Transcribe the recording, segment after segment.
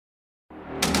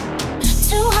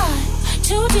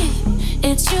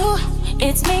It's you,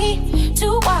 it's me,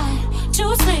 too wide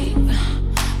to sleep.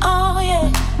 Oh yeah.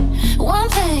 One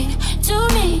thing, two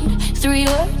need, three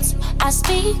words I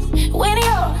speak when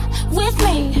you're with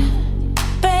me,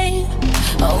 babe.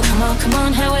 Oh come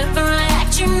on, however I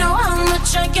act, you know how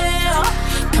much I care.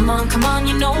 Come on,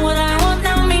 you know what I want,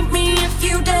 now meet me if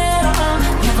you dare.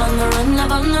 Love on the run,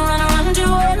 run, do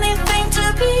anything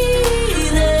to be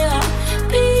there,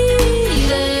 be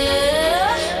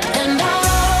there. And I'll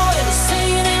always say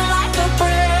it like a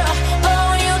prayer, but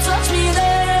when you touch me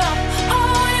there,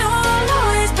 oh, you'll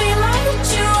always be my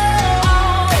ritual.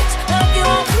 Always love you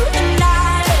all through the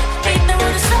night, even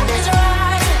when the sun is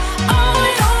rising. Oh,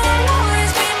 you'll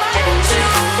always be my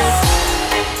ritual.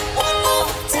 One more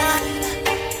time,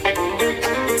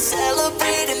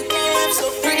 celebrate and dance so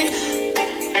free.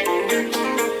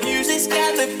 Music's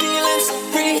got me feeling so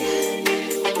free.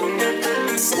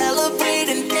 Celebrate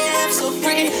and dance so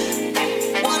free.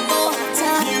 One more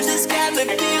time. Music's got me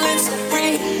feeling so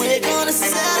free. We're gonna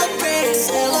celebrate,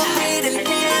 celebrate and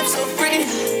dance so free.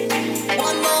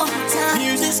 One more time.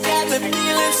 Music's got me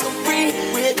feeling so free.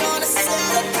 We're gonna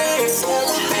celebrate,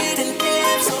 celebrate and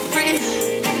dance so free.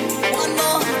 One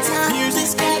more time.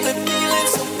 Music's got me feeling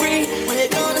so free. We're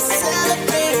gonna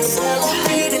celebrate,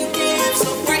 celebrate and dance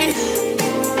so free.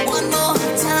 One more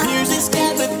time. Music's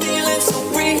got me feeling so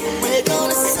free. We're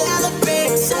gonna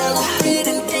celebrate, celebrate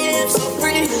and dance so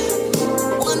free.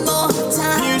 One more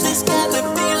time. Music's got me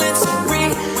feeling so free.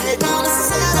 We're gonna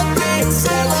celebrate,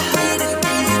 celebrate and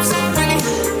dance so free.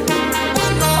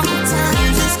 One more time.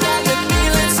 Music's got me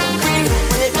feeling so free.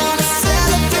 We're gonna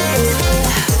celebrate.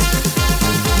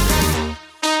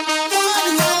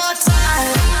 One more time.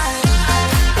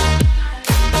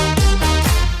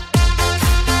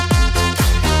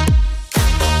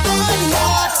 One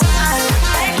more time. One more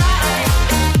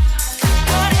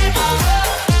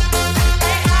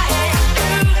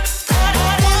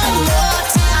time. One more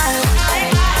time.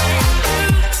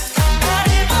 One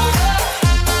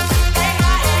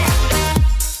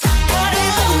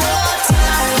more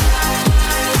time.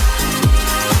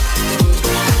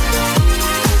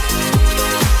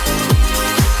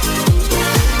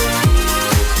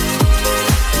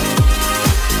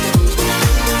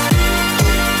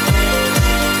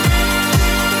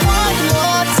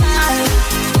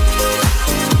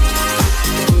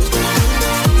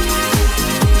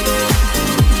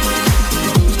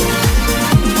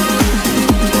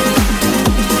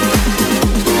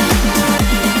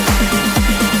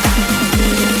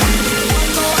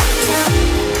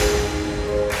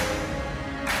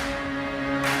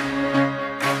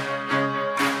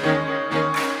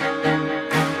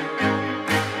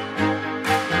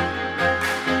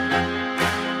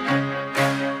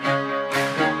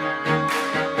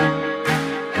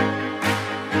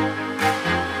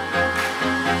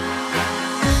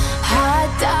 I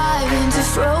dive into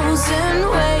frozen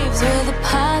waves where the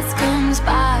past comes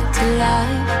back to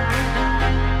life.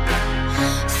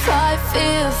 Fight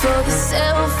fear for the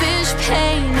selfish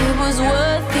pain, it was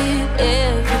worth it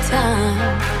every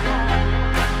time.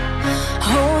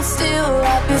 Hold still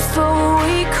right before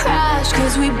we crash,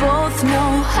 'cause we both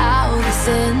know how this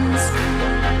ends.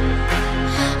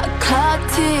 A clock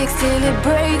ticks till it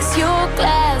breaks your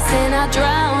glass, and I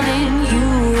drown in you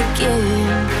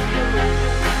again.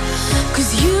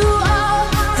 'Cause you are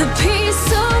the piece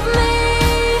of me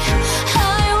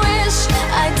I wish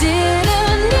I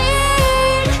didn't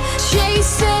need.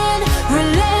 Chasing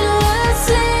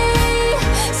relentlessly,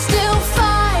 still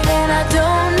fight and I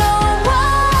don't know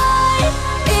why.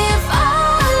 If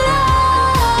our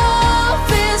love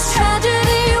is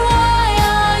tragedy, why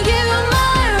are you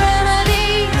my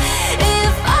remedy?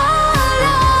 If our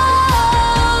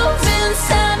love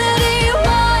insanity,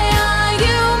 why are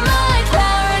you my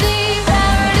clarity?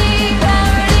 Clarity,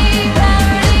 clarity,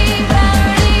 clarity,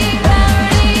 clarity,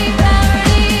 clarity,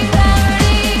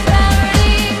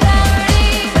 clarity, clarity,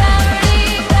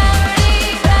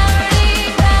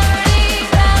 clarity, clarity,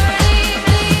 clarity.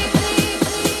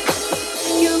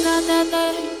 You got that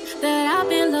thing that I've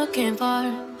been looking for.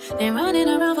 Been running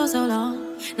around for so long.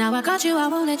 Now I got you, I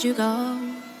won't let you go.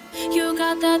 You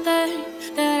got that thing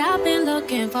that I've been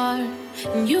looking for.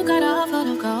 And you got a heart full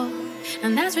of gold.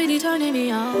 And that's really turning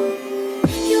me on.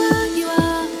 You are, you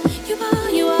are, you are,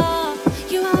 you are,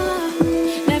 you are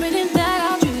everything that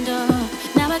I dreamed of.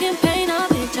 Now I can paint a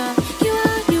picture. You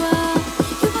are, you are,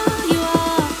 you are, you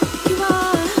are, you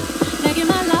are making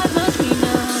my life much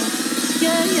greener.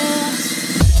 Yeah, yeah.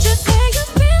 Just say you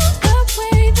feel the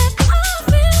way that I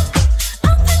feel.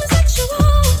 I'm feeling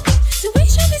sexual, so we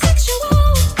should be sexual.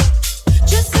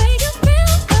 Just say you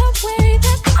feel the way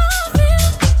that I feel.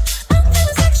 I'm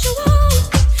feeling sexual,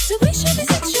 so we should be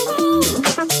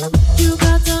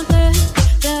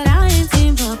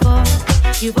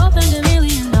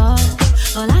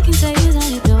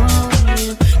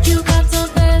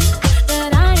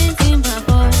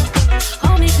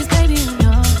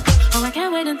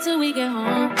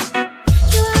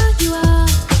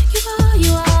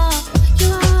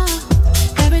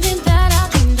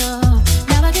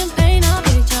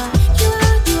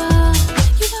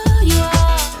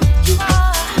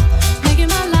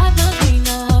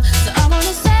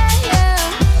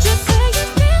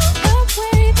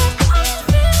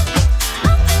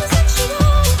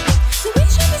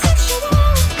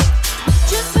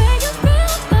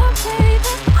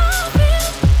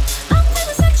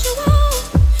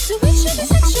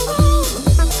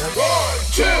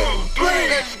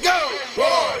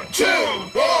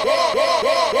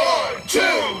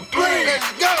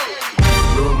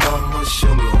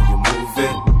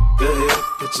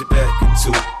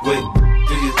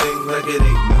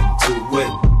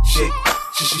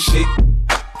shake,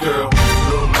 girl.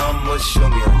 Little mama, show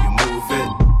me how you move it.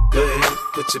 Go ahead,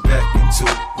 put your back into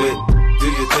it. Do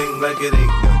your thing like it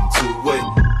ain't nothing to it.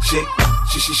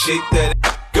 Shake that.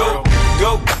 Go,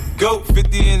 go, go.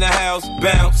 50 in the house,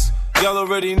 bounce. Y'all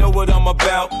already know what I'm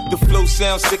about. The flow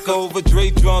sounds sicker over Dre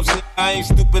drums. I ain't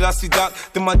stupid, I see Doc,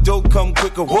 then my dough come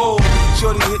quicker. Whoa,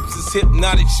 shorty hips is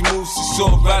hypnotic. She moves, she's so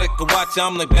erotic. I watch,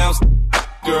 I'm like bounce.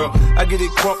 Girl, I get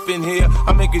it crump in here,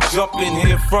 I make it jump in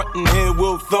here, front in here,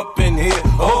 we'll thump in here.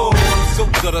 Oh, I'm so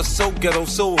gutter, so ghetto,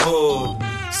 so hood,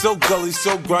 so gully,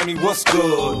 so grimy, what's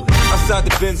good? Outside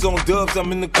the Benz on dubs,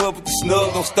 I'm in the club with the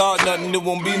snug. Don't start nothing, it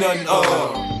won't be nothing.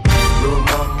 Little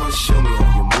mama, show me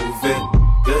how you move it.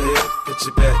 Go ahead, put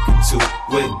your back into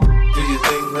it. Do your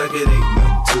thing like it ain't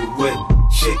nothing to it.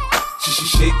 Shake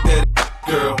that,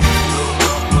 girl. Little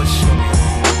mama, show me how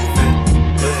you move it.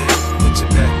 Go ahead, put your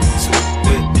back into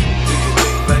it. Do your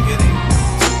thing like it ain't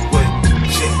nothing to it.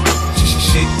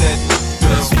 Shake that,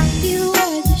 girl. You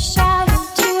were the shadow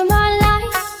to my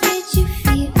light. Did you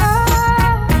feel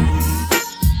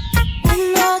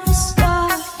another star?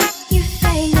 You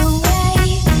fade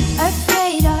away.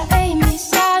 Afraid our aim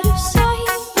is out of sight.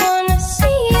 Wanna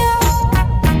see you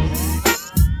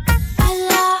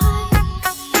alive.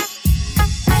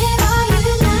 Where are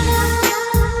you now?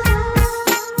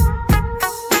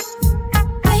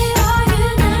 Where are you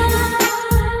now?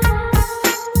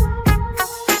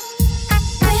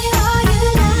 Where are you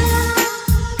now?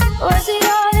 Was it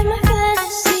all in my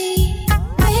fantasy?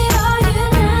 Where are you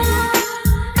now?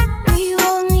 Were you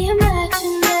only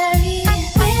imaginary?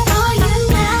 Where are you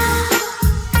now?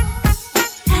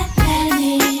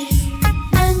 Atlantis,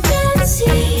 under the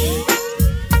sea,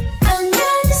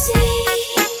 under the sea.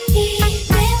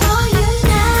 Where are you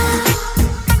now?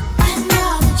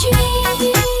 Another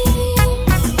dream.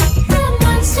 The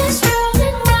monsters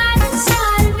rolling right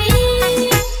inside of me.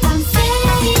 I'm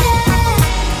faded.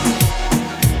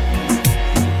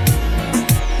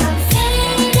 I'm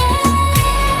faded.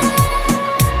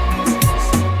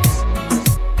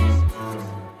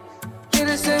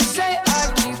 Innocent say I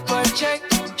keep her check.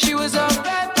 She was a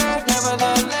bad bird,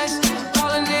 nevertheless.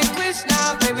 Calling it quits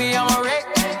now, baby, I'm a wreck.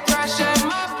 Crash at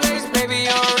my place, baby,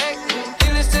 I'm a wreck.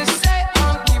 Innocent say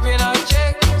I'm keeping her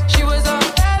check. She was a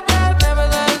bad bird,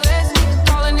 nevertheless.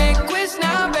 Calling it quits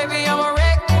now, baby, I'm a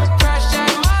wreck. Crash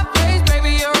at my place,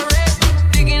 baby, you're a wreck.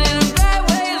 Thinking in a bad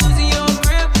way, losing your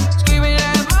grip. Screaming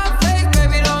at my face,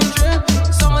 baby, don't trip.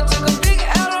 Someone took a big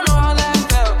L, don't know how that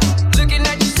felt. Looking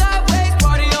at you sideways,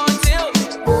 party on tilt.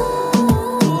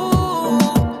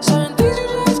 Certain things you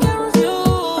just can't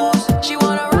refuse. She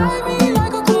wanna ride me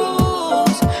like a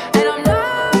cruise, and I'm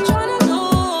not trying to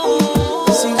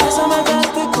lose. Si vas a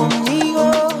matarte conmigo,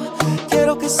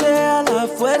 quiero que sea la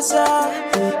fuerza,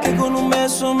 que con un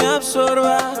beso me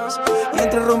absorbas y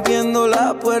entres rompiendo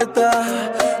la puerta.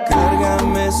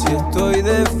 Cárgame si estoy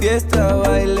de fiesta,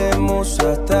 bailemos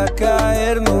hasta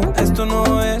caernos. Esto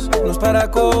no es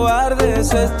para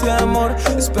cobardes, este amor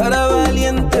es para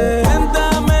valientes.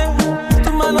 Cuéntame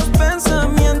tus malos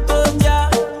pensamientos ya,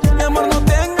 mi amor, no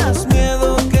tengas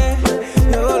miedo que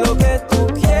yo hago lo que tú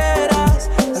quieras,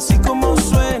 así como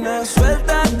suena,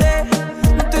 suéltate,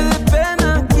 no te dé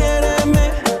pena,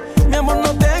 quiéreme, mi amor,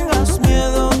 no tengas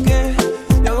miedo que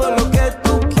yo hago lo que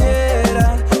tú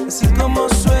quieras, así como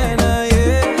suena,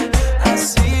 yeah.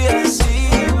 Así, así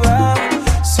va,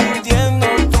 sintiendo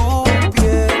tu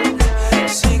piel,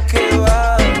 sí que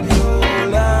valió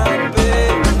la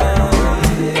pena,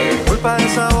 yeah. Culpa de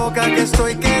esa boca que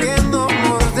estoy queriendo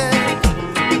morder.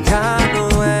 Ya no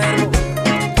duermo,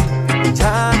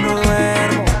 ya no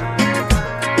duermo.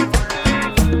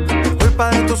 Culpa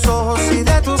de tus ojos y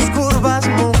de tus curvas,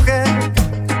 mujer.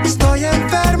 Estoy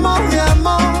enfermo de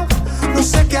amor, no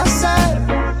sé qué hacer.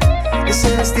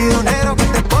 Ese vestido negro que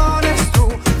te pones tú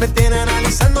me tiene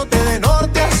analizándote de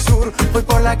norte a sur. Voy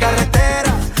por la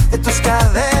carretera de tus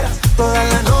caderas toda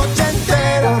la noche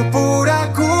entera. Por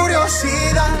pura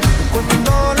curiosidad,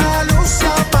 cuando la luz se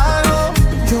apagó,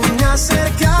 yo me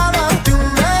acerqué a darte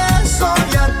un beso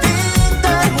y a ti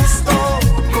te gustó.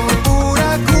 Por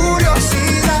pura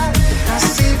curiosidad,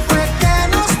 así fue que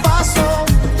nos pasó.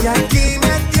 Y aquí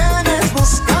me tienes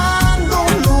buscando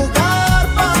un lugar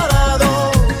para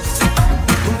dos.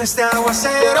 Con este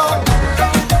aguacero,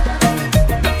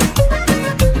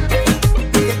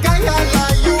 que caiga la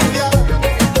lluvia.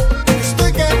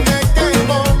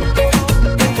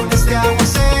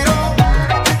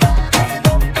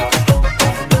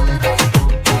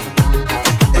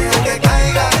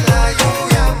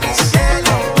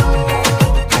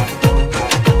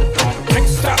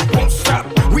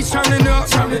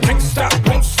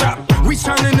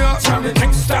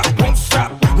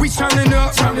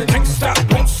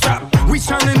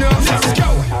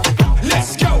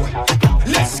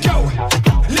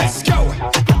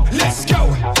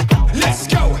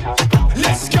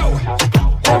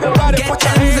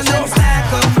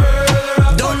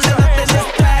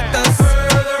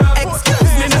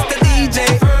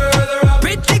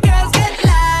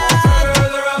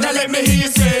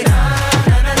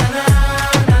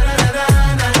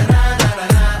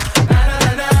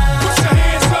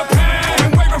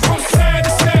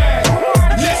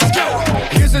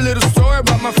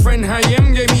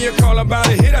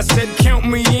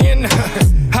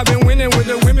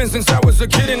 living since I was a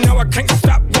kid, and now I can't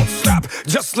stop, won't stop.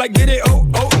 Just like did it, oh,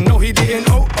 oh, no he didn't,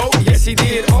 oh, oh, yes he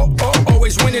did, oh, oh,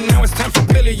 always winning, now it's time for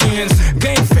billions.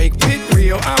 Game fake, big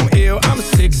real, I'm ill, I'm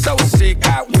sick, so sick,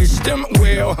 I wish them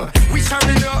well. We turn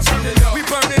it up, we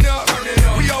burn it up,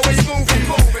 we always moving,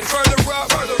 further up,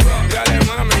 dale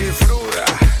mami, disfruta,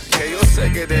 que yo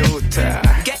sé que te gusta.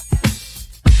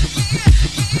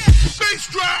 Bass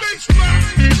drop,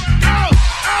 out,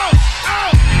 out,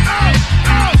 out, out,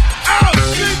 out, out.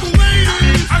 Single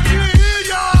ladies, I can't hear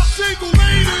y'all. Single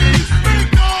ladies,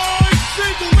 make noise.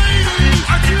 Single ladies,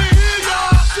 I can't hear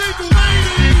y'all. Single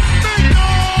ladies, make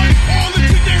noise. All the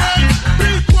chicken heads, be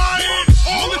quiet.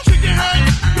 All the chicken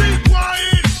heads, be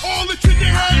quiet. All the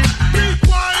chicken heads, be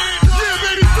quiet. Yeah,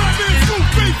 baby, stop it. Scoop,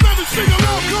 bass, feathers, sing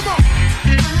along. Come on.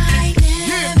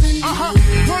 Yeah,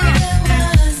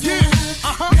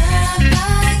 turn up.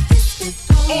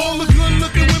 All the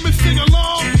good-looking women sing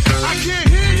along. I can't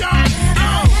hear y'all.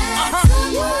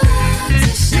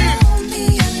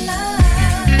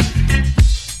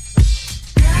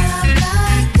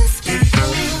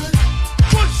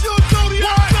 Push your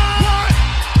zodiac sign.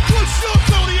 Push your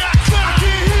zodiac sign. I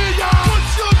can't hear y'all.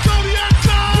 Push your zodiac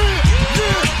sign.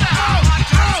 Yeah, out.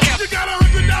 You got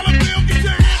 $100 bill, get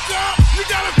your hands up. You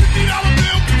got a $50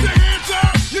 bill, get your hands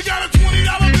up. You got a $20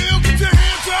 bill, get your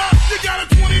hands up. You got a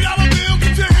 $20 bill,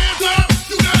 get your hands up.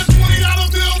 You got a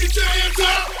 $20 bill, get your hands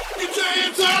up. Get your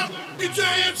hands up. Get your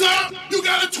hands up. You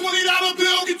got a $20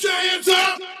 bill, get your hands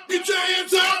up. Get your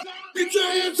hands up. Get your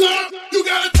hands up. You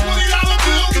got a $20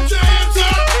 bill, get your hands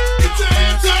up. Get your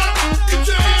hands up. Get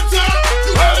your hands up.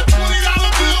 You got a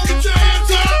 $20 bill, get your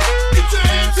hands up. Get your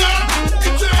hands up.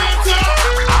 Get your hands up.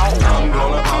 I'm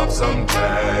gonna pop some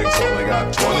tags. Only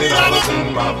got $20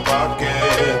 in my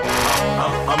pocket.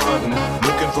 I'm hunting,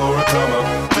 looking for a come up.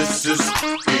 This is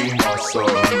being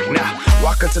awesome. Now,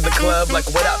 walk into the club like,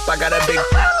 what up? I got a big.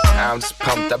 I'm just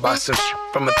pumped. I bought some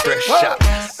from a thrift shop.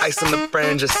 Ice on the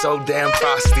fringe is so damn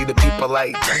frosty. The people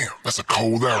like, damn, that's a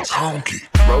cold ass honky.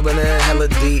 Rolling in hella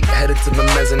deep, headed to the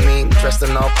mezzanine. Dressed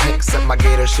in all pink, set my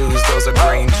gator shoes. Those are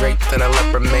green, draped in a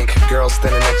leopard mink. Girl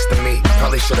standing next to me.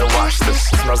 Probably should've washed this.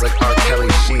 Smells like R.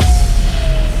 Kelly sheets.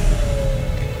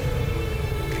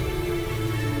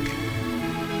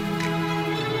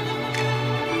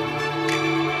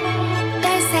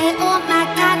 Oh my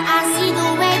God, I see the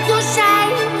way you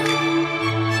shine.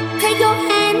 Take your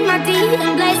hand, my dear,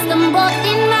 and place them both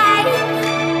in mine.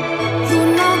 You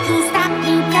know you stopped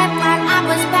me dead while I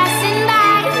was passing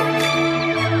by.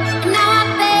 Now I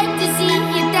beg to see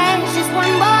you dance just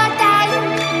one more time.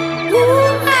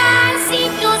 Ooh, I see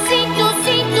you, see you,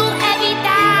 see you every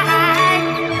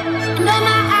time. And oh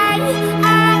my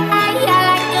I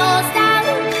like your style.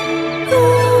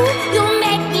 Ooh, you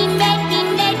make me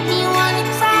wanna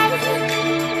cry.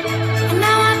 And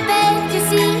now I beg to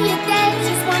see you dance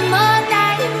just one more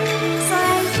time. So I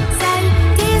say,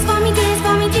 dance for me, dance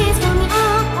for me, dance for me, oh,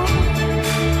 oh.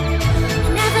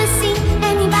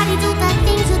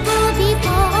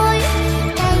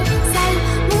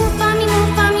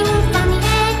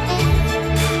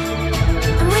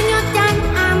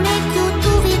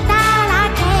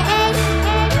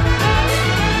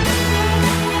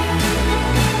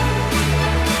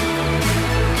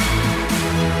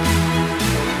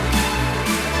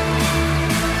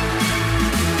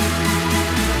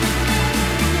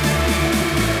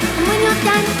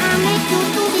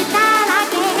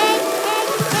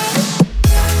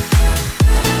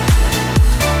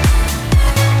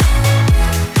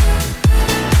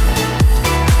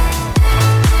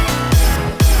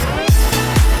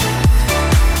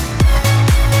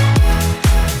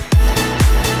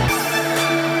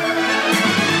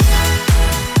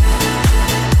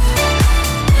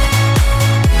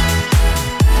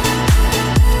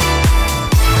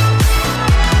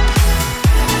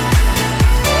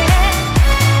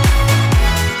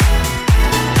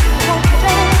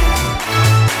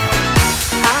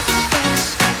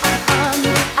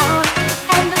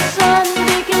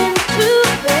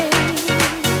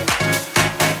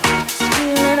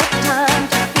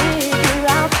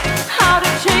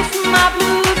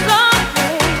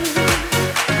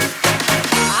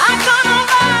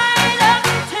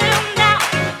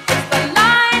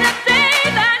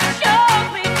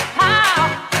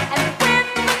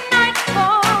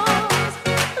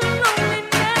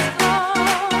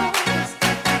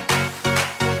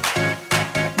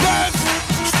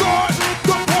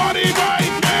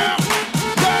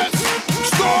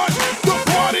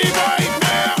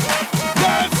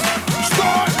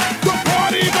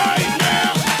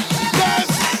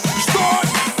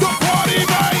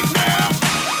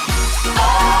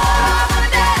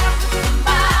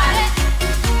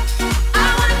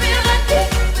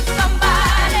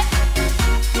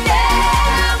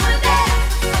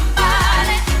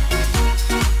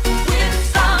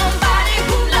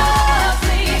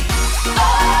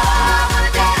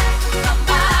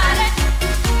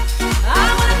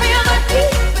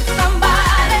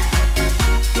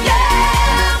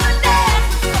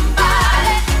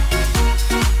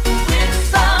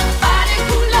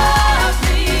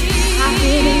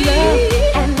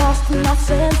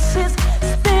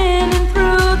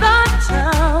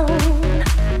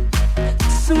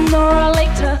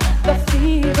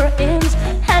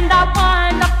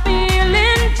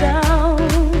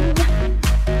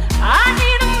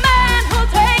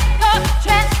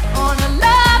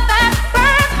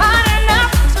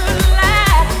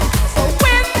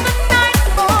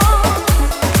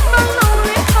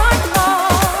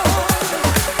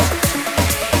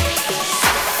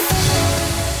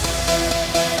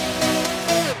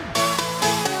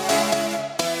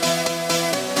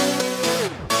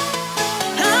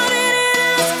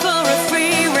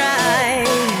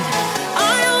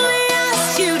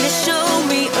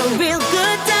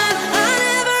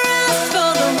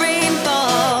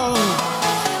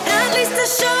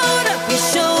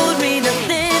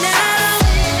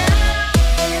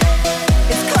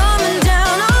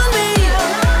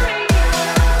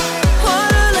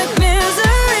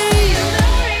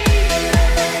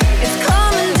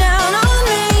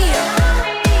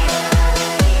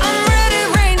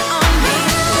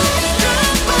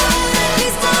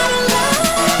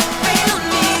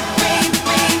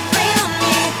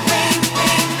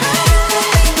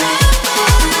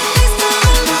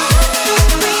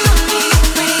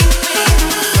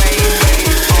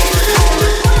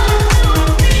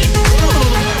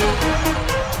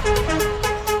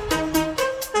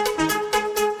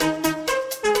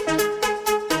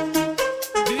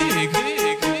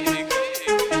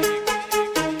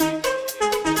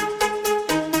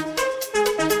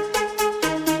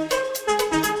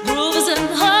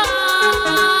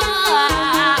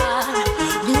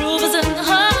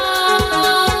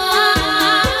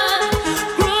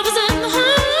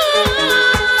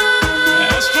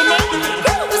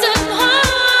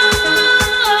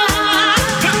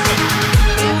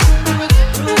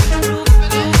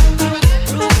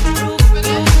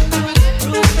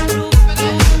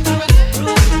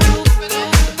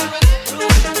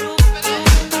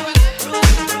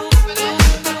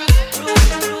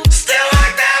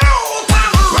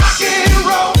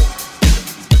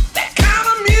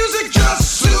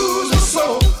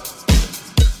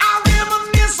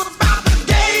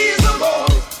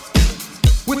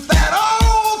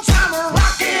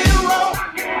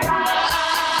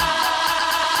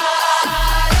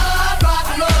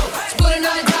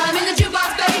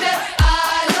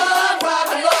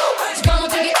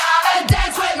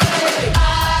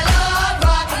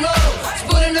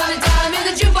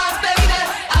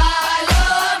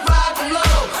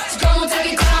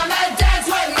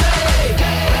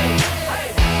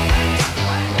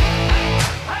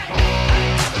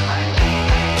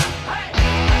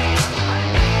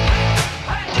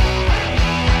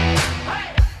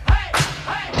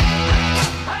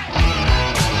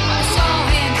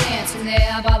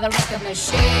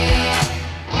 machine.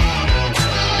 I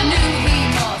knew he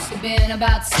must have been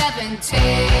about 17.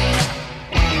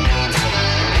 He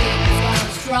was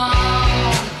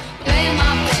strong, playing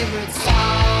my favorite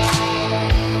song,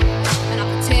 and I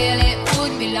could tell it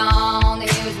wouldn't be long that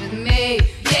he was with me,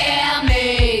 yeah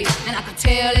me. And I could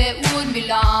tell it wouldn't be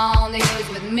long that he was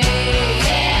with me,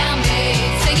 yeah me.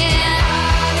 Singing.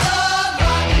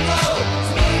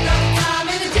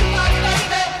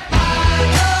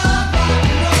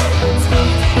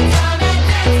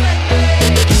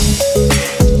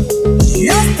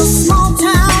 Just a small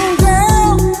town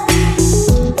girl,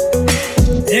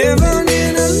 living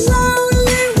in a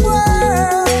lonely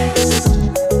world.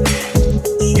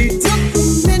 She took the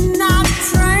midnight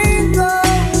train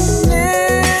going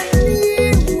anywhere.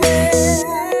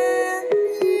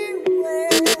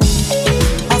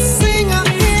 A singer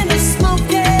in a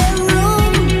smoky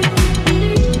room,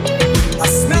 a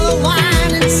smell of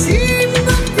wine and cheap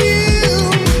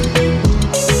perfume.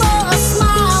 For a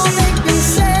smile they can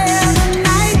share the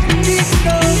night. This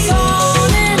goes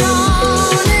on and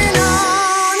on and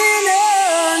on and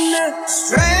on.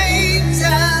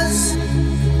 Strangers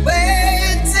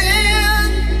waiting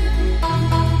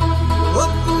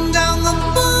up and down the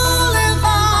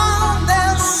boulevard.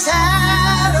 Their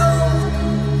shadow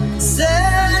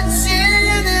searching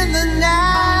in the night.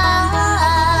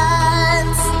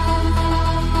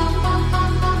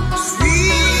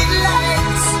 Street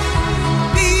lights,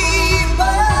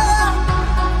 people,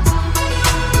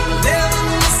 living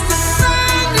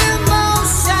mystifying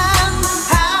emotion,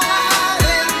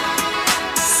 hiding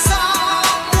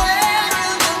somewhere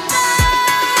in the night.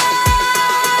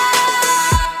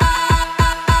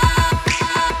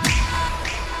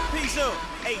 Peace up,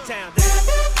 A-Town down.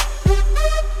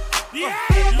 Yeah,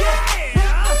 okay.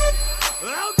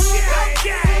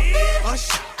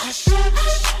 Usher.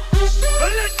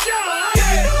 Let's go.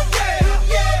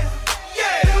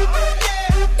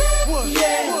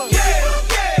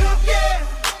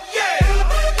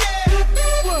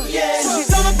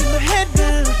 She's all up in my head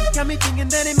now. Got me thinking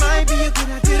that it might be a good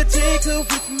idea to take her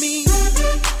with me.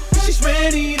 She's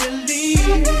ready to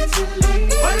leave.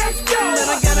 Well, let's go. But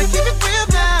I gotta keep it real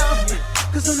now.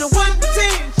 Cause on the 1 to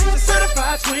 10, she's a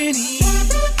certified 20.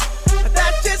 But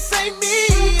that just ain't me.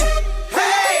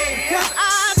 Hey, cause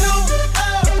I know if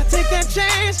I take that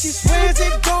chance, she swears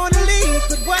it's gonna leave.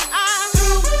 But what I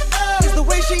do is the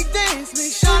way she dance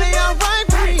makes Shawty alright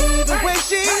with me. The way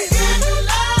she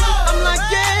I'm like,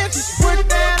 yeah, just work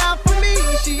that out for me.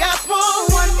 She asked for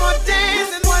one more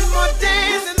dance and one more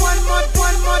dance and one more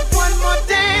dance and one more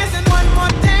dance and one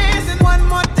more dance and one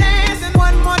more dance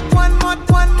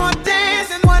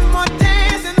and one more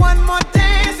dance and one more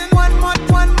dance and one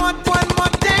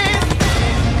more dance.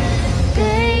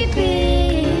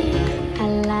 Baby, I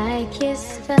like your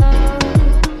so.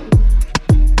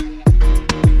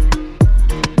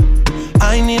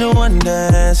 I need a one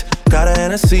dance, got a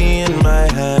Hennessy in my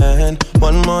hand.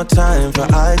 One more time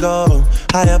before I go.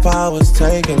 Higher powers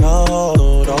taking a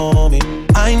hold on me.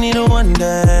 I need a one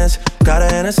dance, got a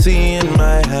Hennessy in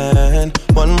my hand.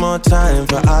 One more time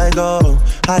before I go.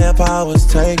 Higher powers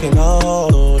taking a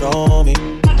hold on me.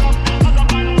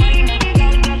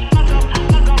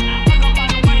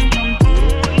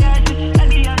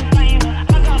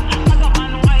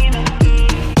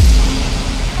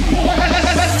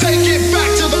 Let's take it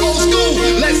back to the old school.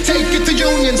 Let's take it to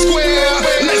Union Square.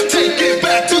 Let's take it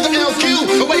back to the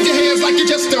LQ. Wave your hands like you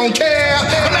just don't care.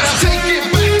 Let's take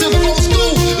it back to the old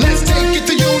school. Let's take it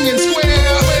to Union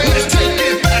Square. Let's take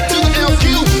it back to the LQ.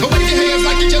 Wave your hands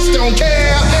like you just don't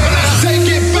care. Let's take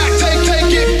it back, take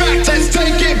it back. Let's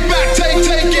take it back, take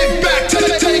it back.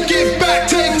 Take it back,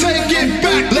 take it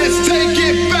back. Let's take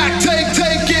it back,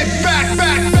 take it back,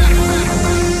 back.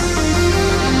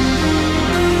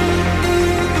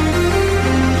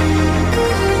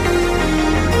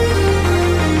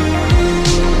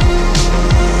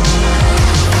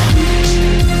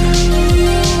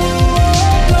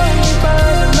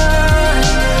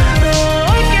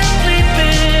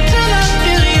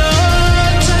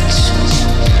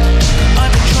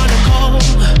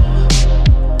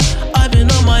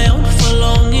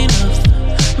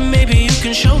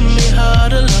 Show me how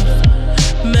to love.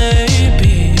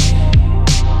 Maybe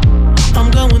I'm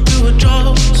going through a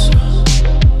drought.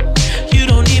 You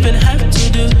don't even have to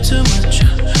do too much.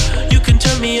 You can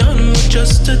turn me on with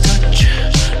just a touch,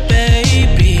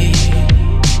 baby.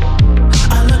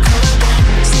 I look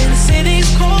around, see the city's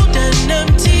cold and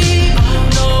empty.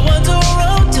 No one's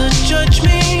around to judge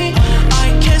me.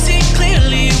 I can see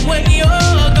clearly when you're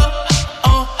gone.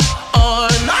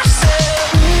 I said,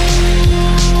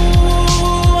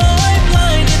 I'm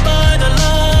blinded by the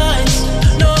lights.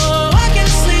 No, I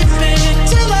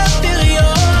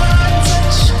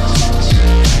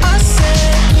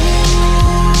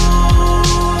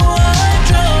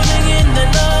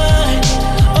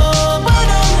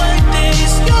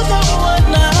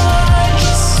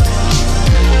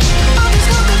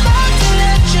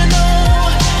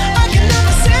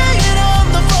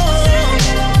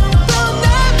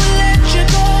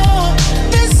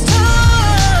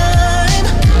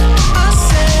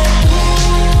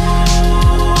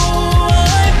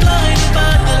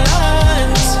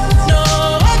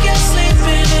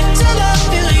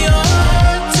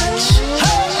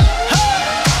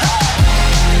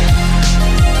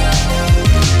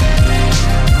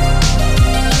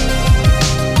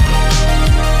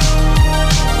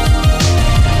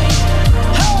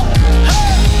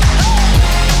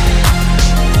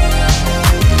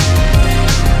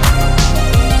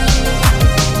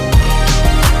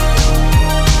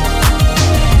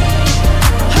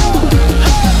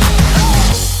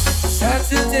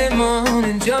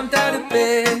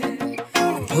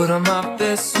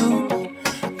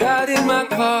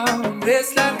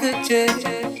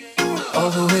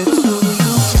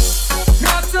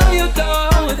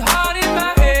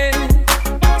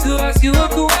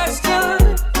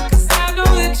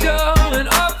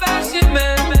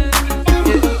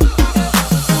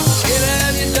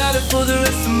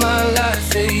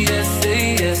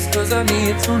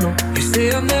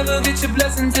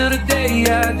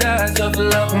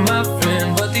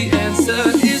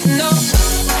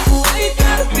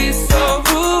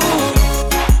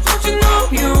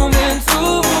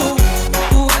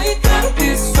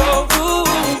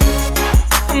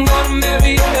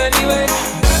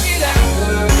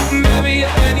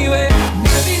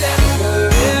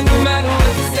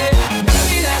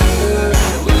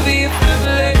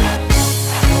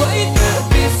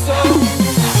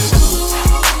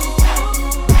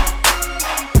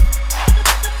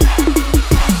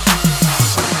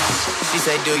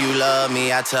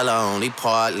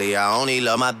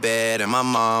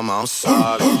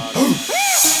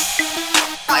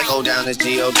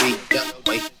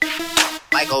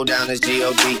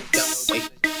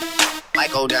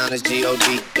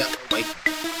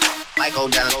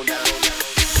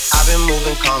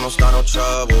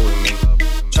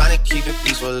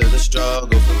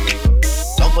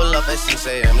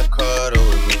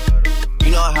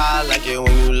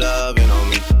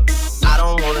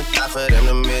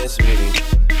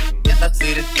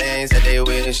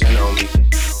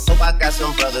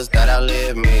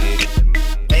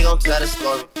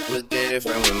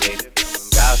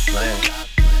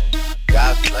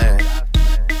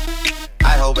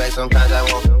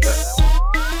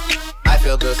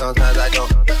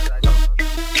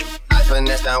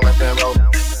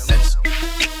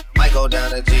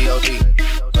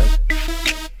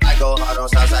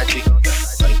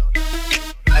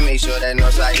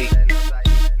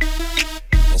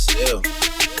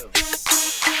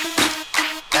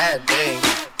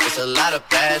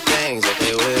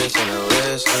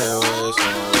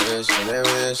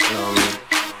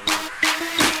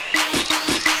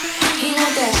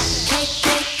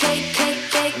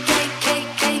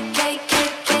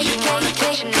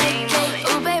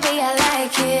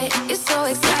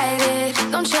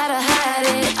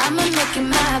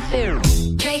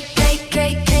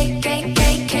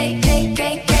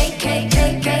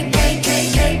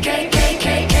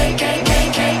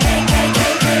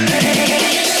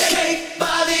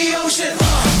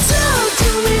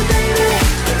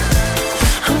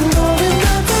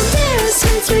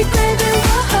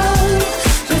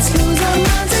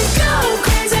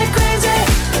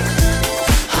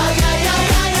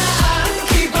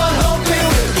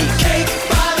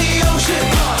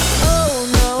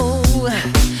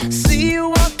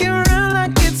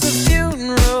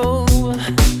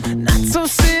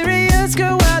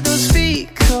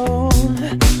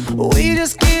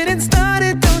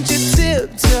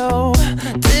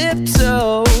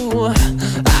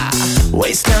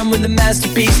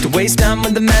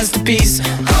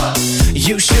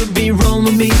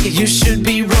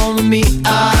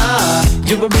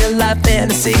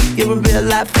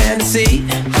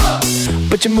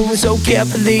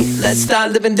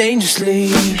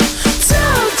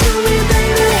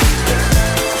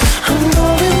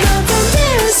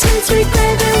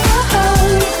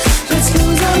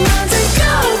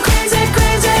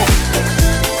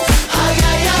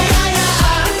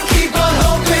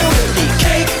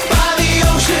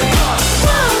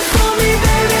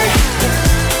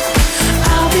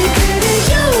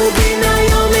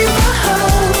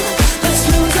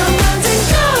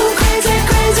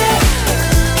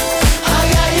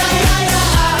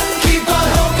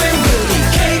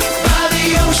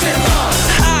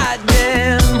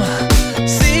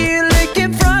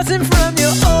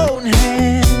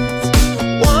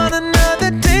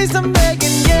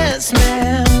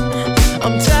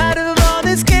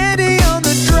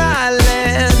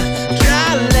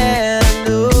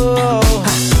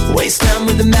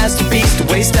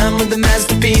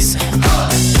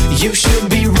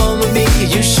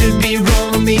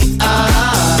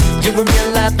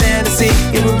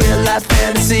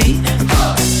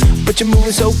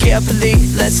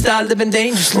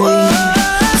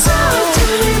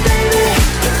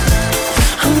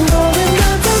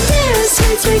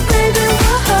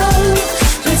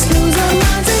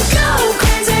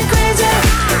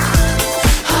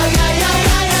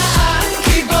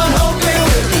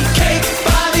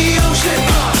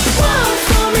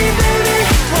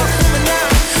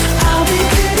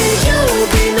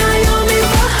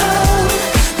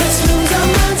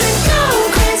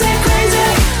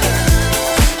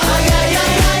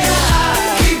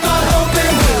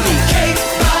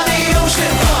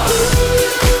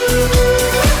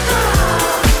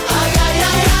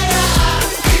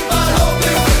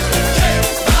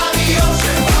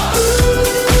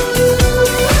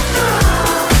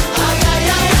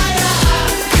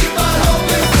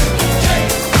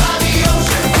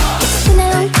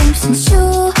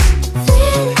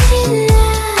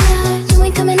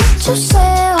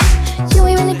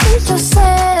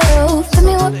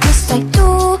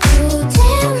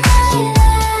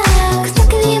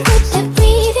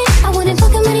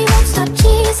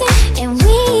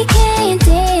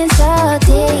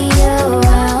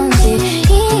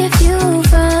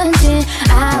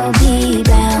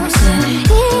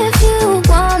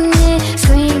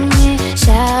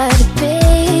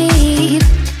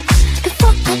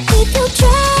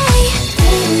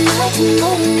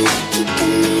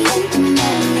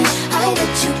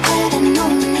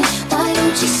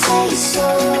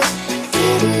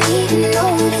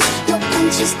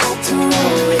just got to roll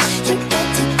with. You got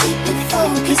to keep it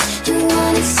focused. You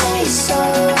wanna say so.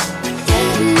 Day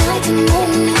and night and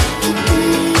morning, keeping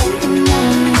me in the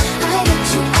moment. I bet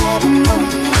you had a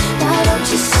moment. Why don't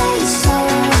you say so?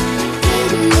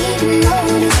 Didn't even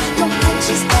notice. No, I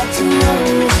just got to roll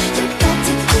with. You got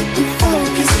to keep it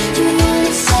focused. You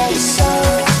wanna say so.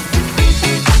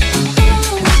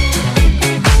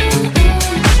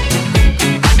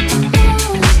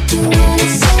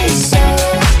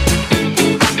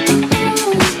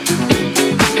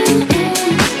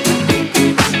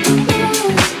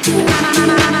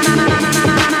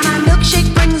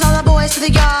 To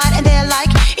the yard and they're like,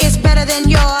 it's better than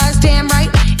yours. Damn right,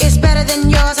 it's better than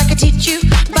yours. I can teach you,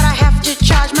 but I have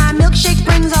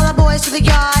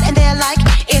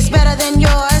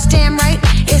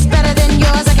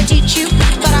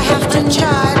to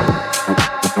charge.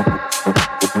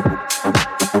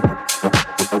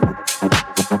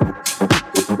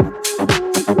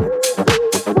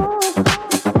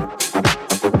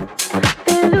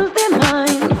 They lose their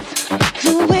minds,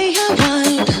 the way I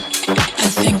wind. I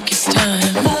think it's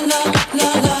time. La la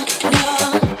la la la.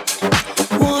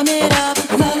 Warm it up.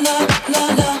 La la la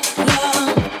la la.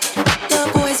 The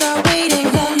boys are waiting.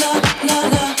 La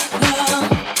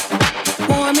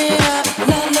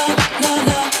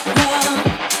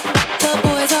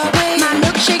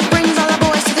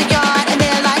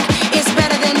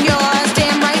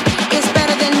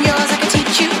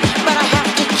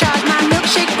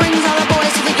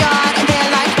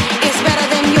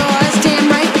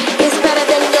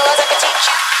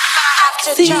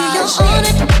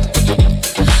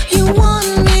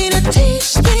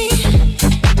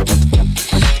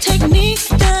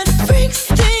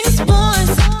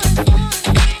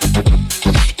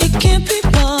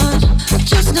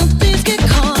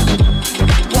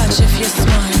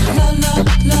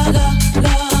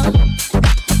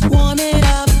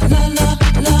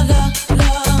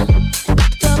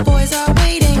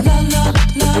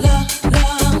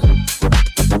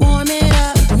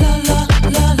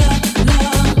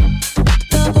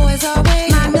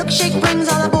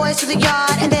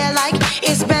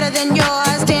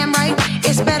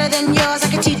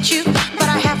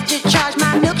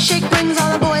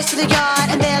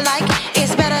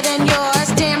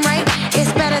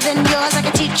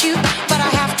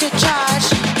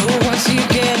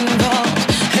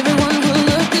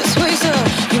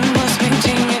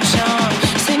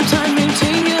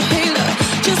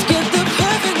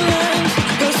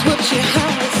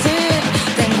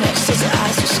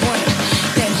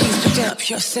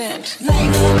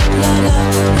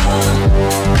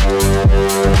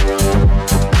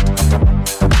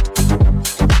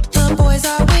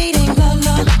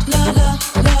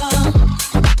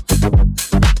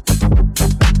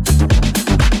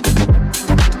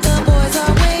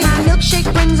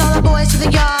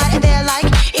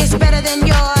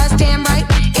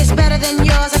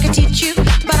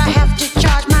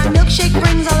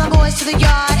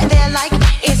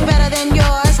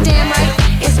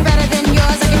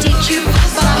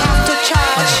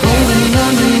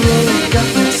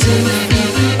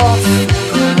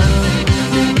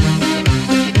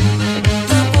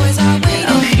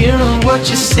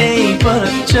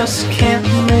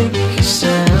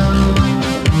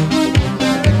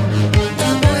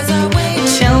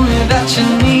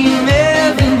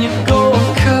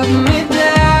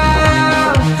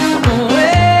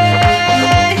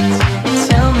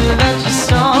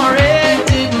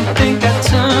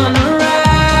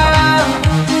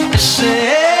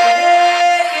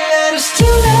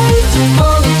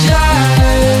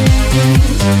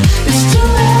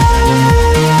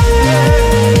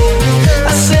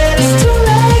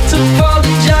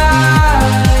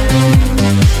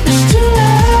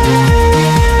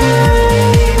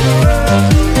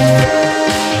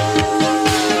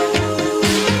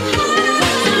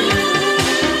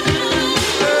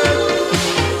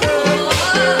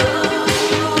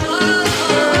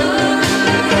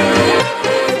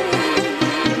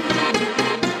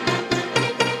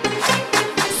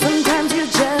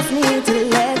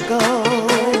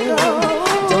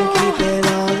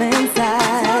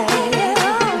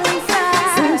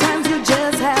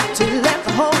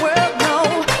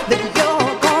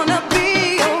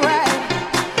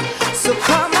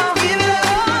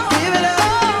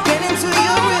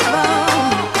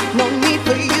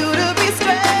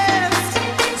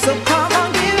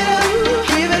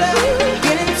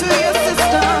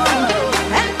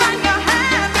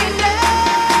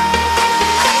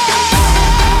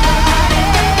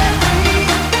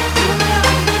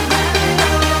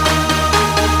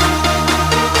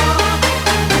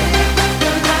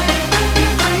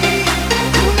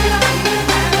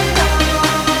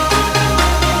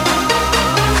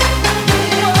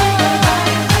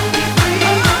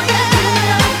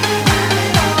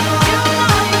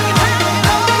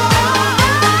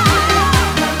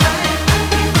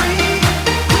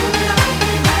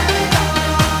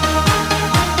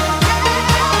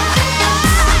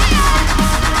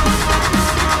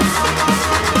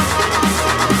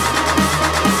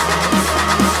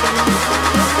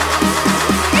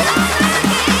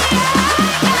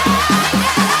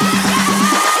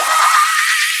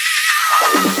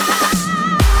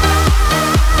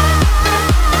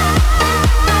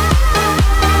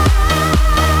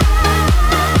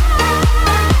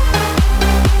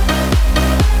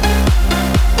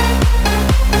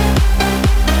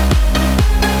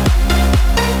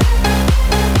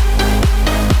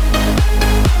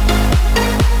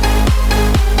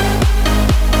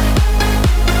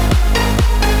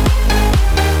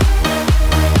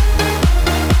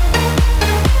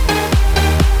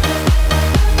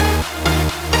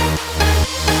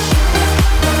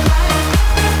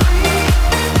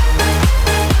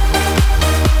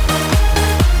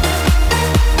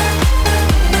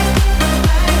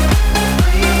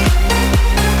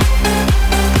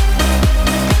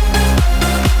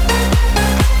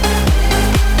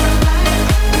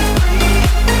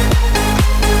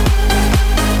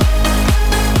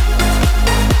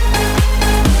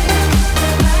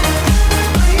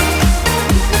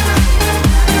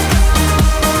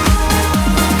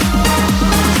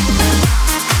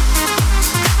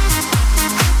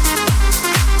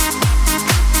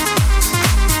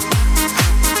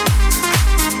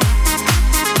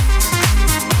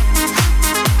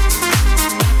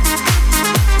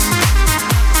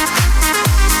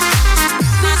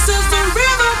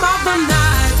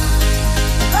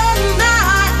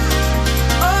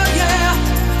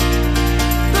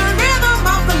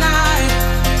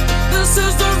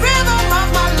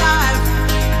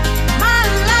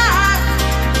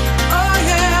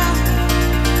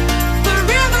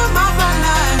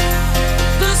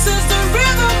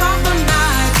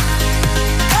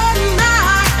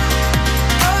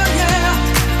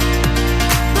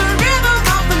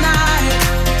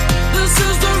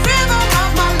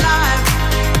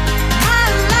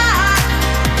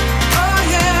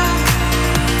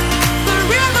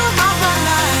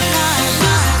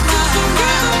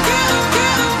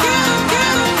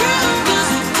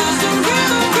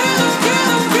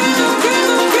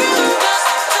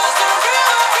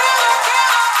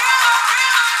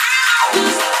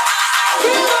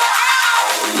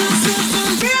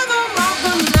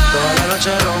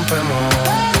rompemos,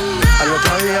 al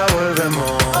otro día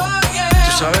volvemos.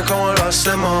 Tú sabes cómo lo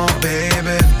hacemos,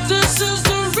 baby. This is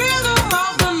the rhythm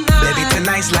of the night. Baby,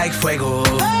 tonight's like fuego.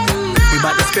 We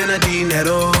bout to spend the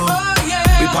dinero.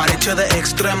 We party to the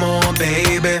extremo,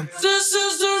 baby. This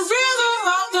is the rhythm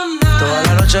of the night. Toda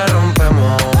la noche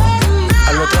rompemos,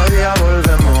 al otro día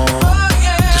volvemos.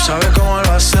 Tú sabes cómo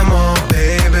lo hacemos,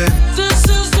 baby. This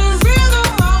is the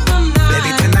rhythm of the night.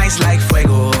 Baby, tonight's like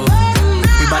fuego.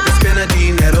 We bout to spend the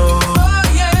dinero.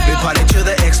 We party to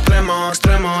the extremo,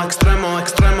 extremo, extremo,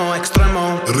 extremo,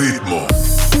 extremo. Ritmo.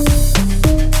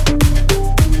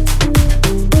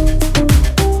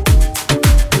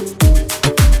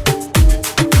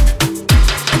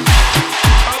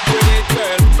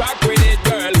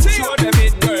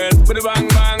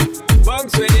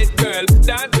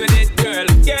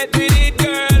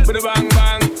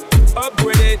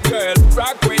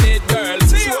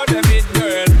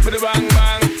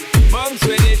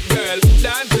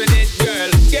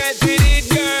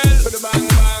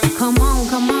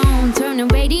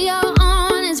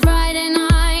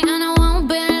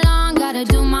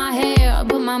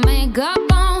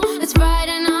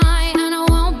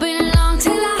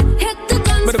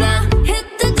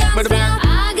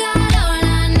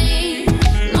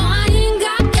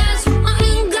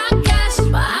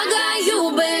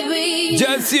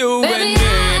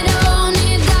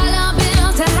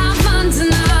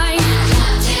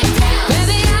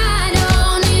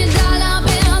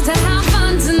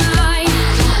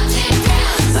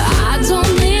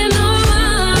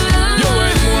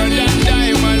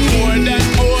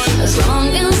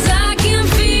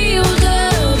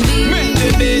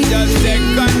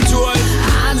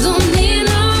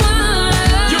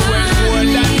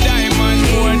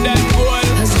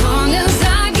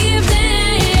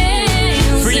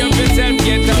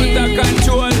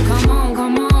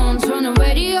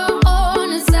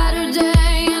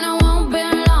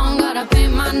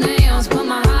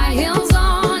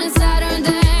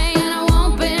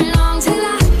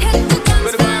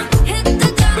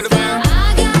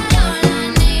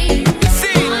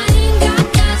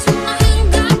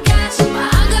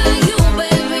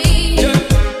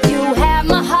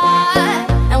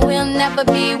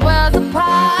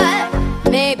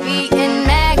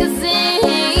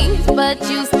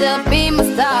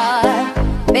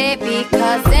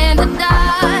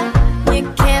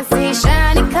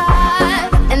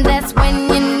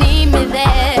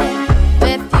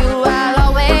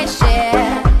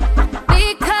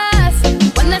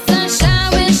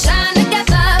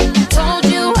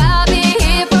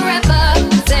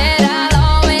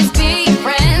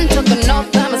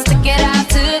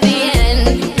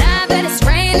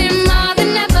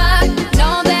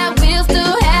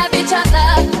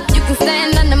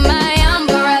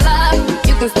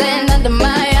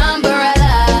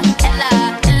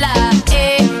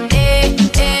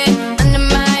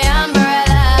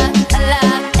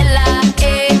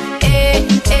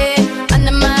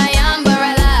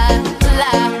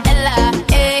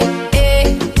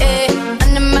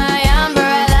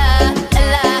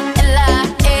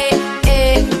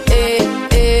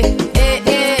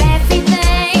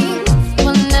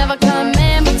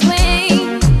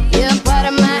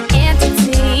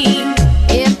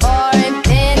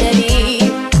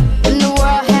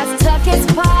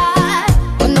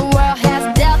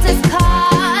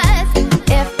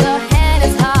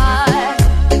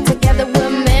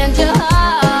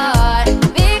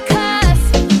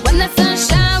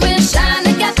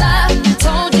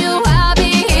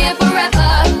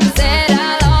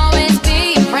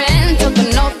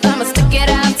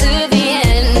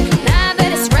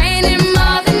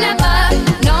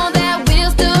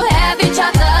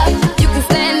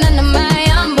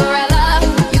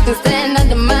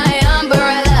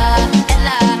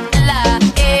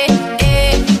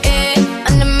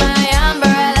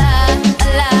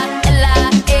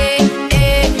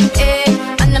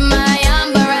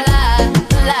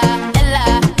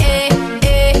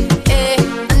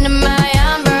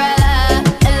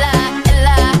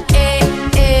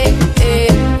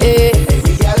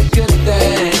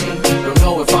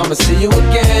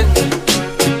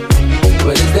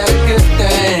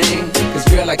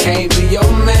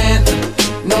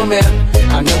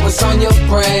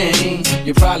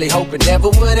 You probably hope it never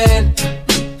would end.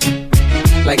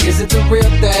 Like, is it the real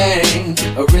thing?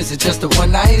 Or is it just a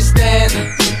one night stand?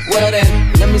 Well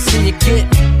then, let me see you get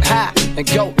high and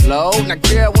go low. Now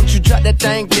girl, won't you drop that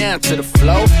thing down to the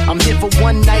floor? I'm here for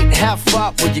one night, how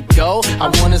far will you go? I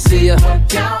wanna see you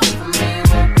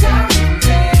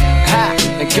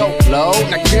high and go low.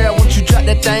 Now girl, won't you drop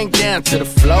that thing down to the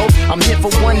floor? I'm here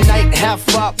for one night, how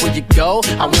far will you go?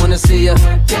 I wanna see you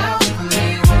work out for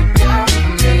me, work out for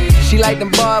me. She like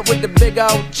them boys with the big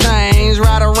old chains,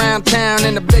 ride around town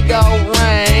in the big old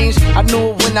range. I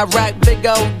knew it when I rock big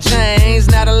old chains,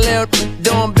 now the little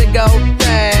doing big old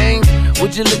thing.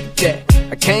 Would you look at that?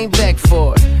 I came back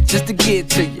for it, just to get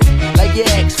to you, like you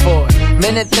asked for it.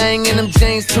 Man, that thing in them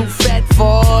jeans too fat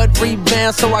for it.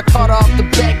 Rebound, so I caught off the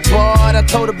backboard. I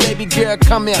told her, baby girl,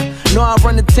 come here. Know I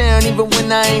run the town even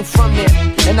when I ain't from there.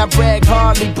 And I brag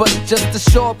hardly, but just to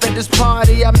show up at this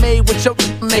party I made with your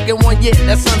making one, yeah,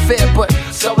 that's unfair, but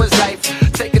so is life.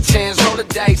 Take a chance, roll the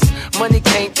dice. Money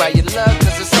can't buy your love,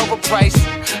 cause it's overpriced.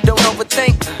 Don't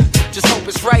overthink, just hope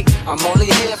it's right. I'm only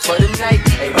here for the night.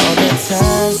 Hey, all the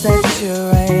times that you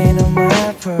rain on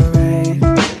my parade,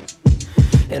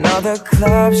 and all the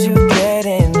clubs you get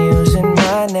in using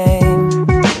my name.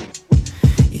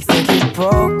 You think you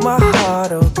broke my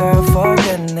heart, oh girl, for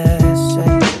goodness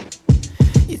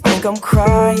sake. You think I'm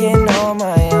crying on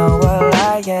my own, well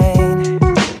I ain't.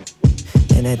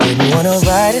 And I didn't wanna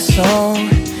write a song,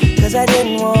 cause I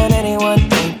didn't want anyone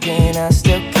thinking I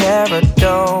still care or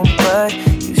don't. But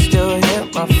you still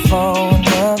hit my phone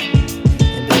up,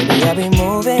 and baby I'll be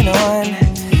moving on.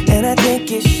 And I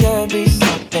think it should be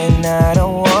something I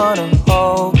don't wanna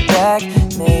hold back.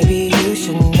 Maybe you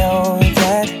should know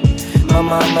that my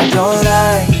mama don't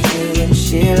like you and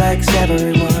she likes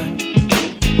everyone.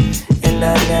 And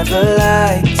I never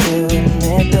like to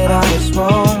admit that I was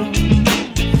wrong.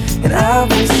 And I've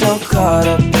been so caught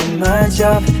up in my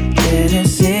job, didn't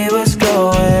see what's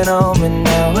going on. But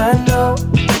now I know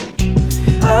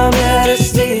I'm better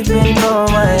sleeping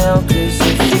on my own. Cause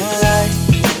if you like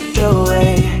the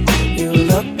way you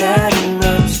look that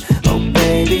much, oh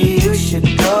baby, you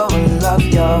should go and love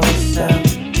yourself.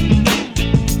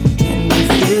 And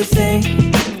if you think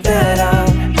that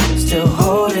I'm still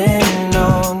holding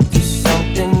on to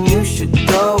something, you should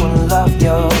go and love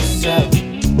yourself.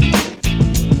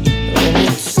 When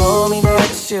you told me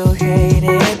that you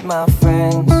hated my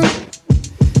friends,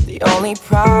 the only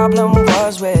problem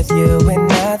was with you and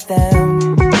not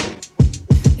them.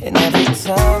 And every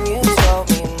time you told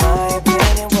me my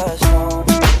opinion was wrong,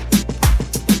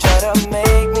 you try to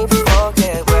make me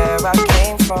forget where I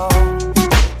came from.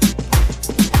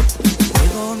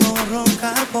 Puedo no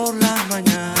roncar por las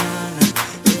mañanas,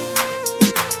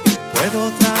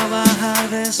 puedo trabajar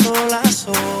de sol a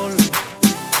sol,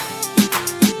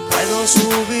 puedo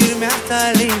subirme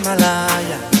hasta el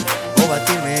Himalaya o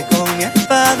batirme con mi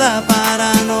espada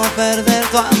para no perder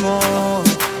tu amor.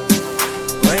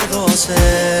 Puedo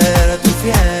ser tu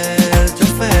fiel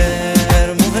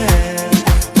chofer, mujer,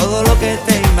 todo lo que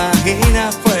te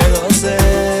imaginas puedo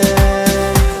ser.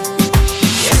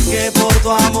 Y es que por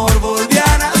tu amor volví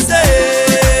a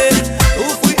nacer, tú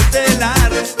fuiste la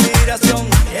respiración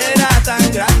y era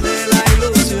tan grande la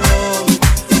ilusión.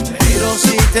 Pero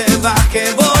si te vas,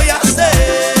 ¿qué voy a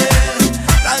hacer?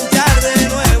 Plantear de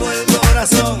nuevo el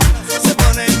corazón, se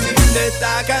pone triste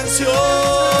esta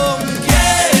canción.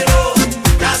 Quiero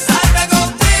casarme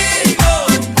contigo,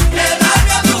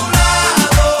 quedarme a tu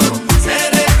lado,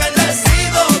 seré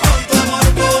bendecido con tu amor,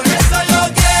 por eso yo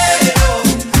quiero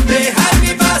dejar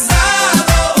mi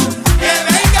pasado, que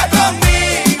venga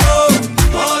conmigo,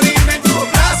 morirme en tus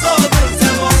brazos, dulce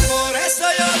amor, por eso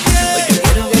yo quiero. Oye,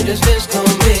 quiero que tú estés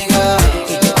conmigo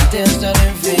y que te estar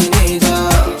infiel.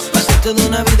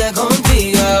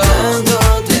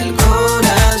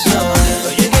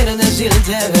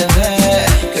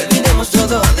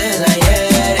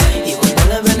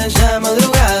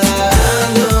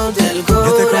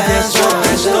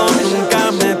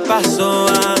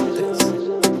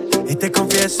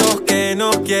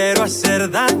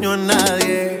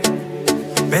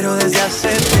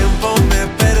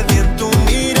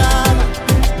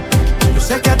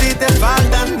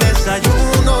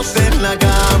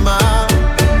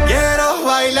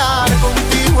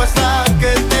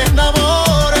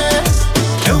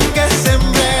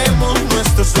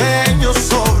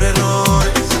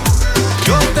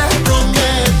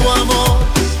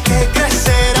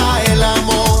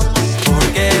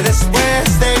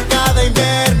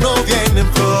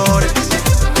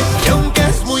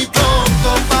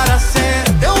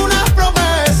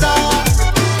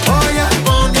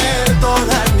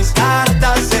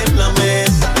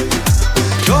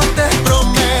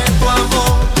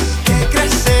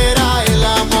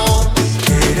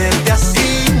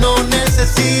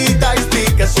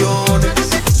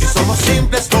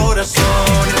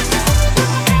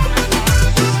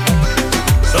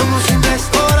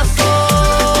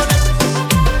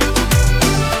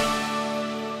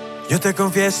 te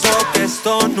confieso que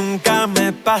esto nunca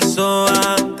me pasó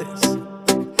antes.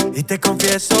 Y te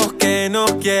confieso que no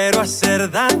quiero hacer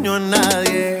daño a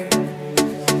nadie.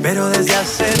 Pero desde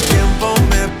hace tiempo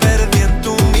me perdí en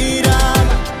tu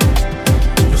mirada.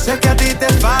 Yo sé que a ti te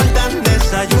faltan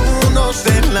desayunos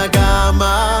en la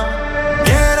cama.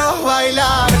 Quiero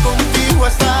bailar contigo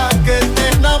hasta que te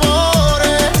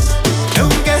enamores. Y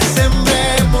aunque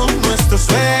sembremos nuestros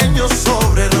sueños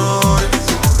sobre errores,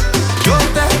 yo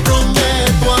te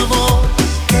prometo, amor,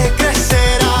 que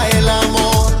crecerá el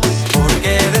amor.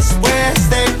 Porque después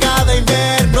de cada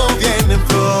invierno vienen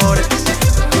flores.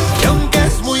 Y aunque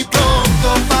es muy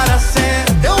pronto para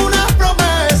hacerte una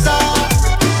promesa,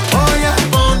 voy a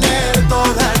poner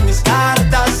todas mis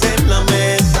cartas en la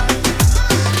mesa.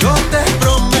 Yo te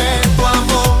prometo,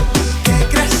 amor, que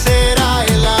crecerá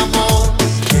el amor.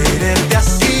 Quererte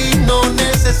así no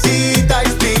necesita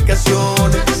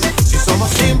explicaciones. Si somos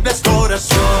simples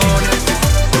corazones,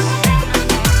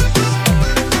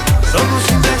 somos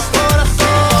simples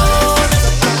corazones.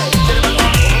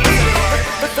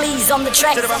 Please on the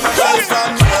track. Girl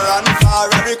from here and far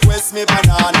request me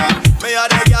banana. Me a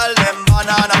the girl them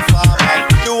banana farmer.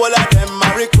 Do all of them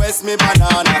a request me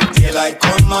banana. Daylight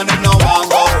come and them no want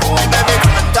go home. Every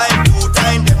one time, 2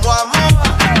 times them want more.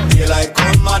 Daylight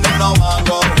come and them no want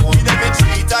go home. Every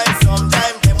 3 times,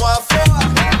 sometime them want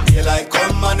 4. Daylight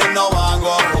come and them no want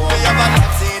go home. Me have a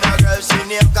love seen a girl she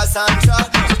named Cassandra.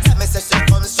 She tell me say she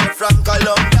comes straight from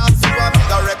Colombia. So I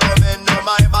make her recommend her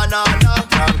my banana.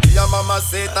 Your mama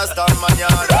say it a star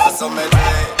mañana. So me do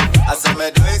it, so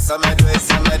me do it, so me do it,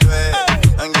 so me do it.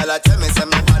 And girl a tell me say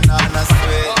me banana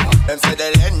sweet. Them say the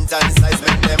length and size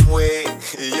make them wait.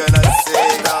 You know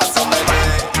say that. So me do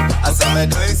it, so me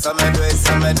do it, so me do it,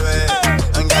 so me do it.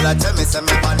 And girl a tell me say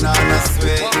me banana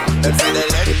sweet. Them say the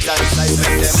length and size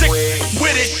make them wait.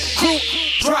 With it, group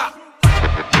drop.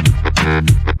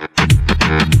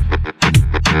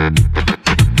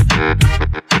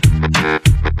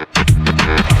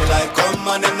 Like come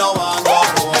and them no want go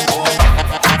home.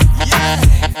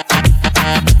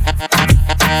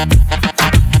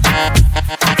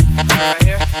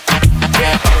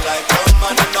 Yeah. Like come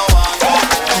and them no want go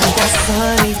home. That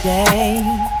sunny day,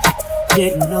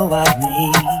 didn't know I'd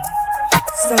meet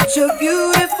such a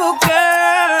beautiful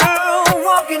girl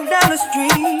walking down the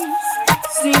streets.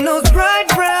 Seen those bright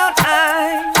brown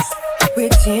eyes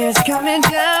with tears coming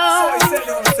down.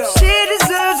 She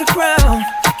deserves a crown.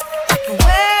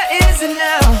 Where is it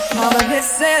now? Mama,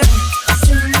 listen.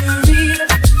 Senorita,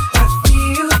 I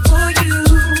feel for you.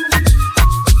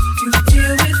 You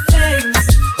deal with things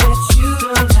that you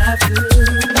don't have to.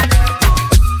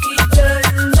 He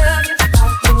doesn't love you, I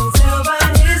can tell by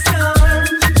his tone.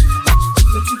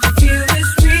 But you can feel this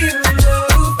real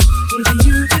love if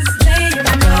you just lay it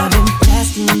down. I've been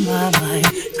passing my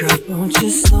mind. Girl, won't you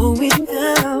slow it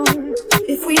down?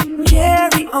 If we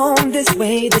carry on this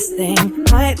way, this thing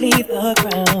might leave the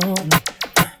ground.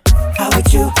 How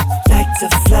would you like to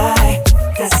fly?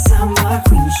 That's how my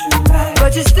queen should ride.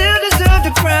 But you still deserve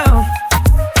the crown.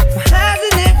 Why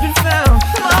hasn't it been found?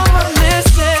 Mama,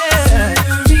 listen.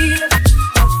 Senorita,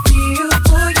 I feel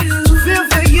for you. Feel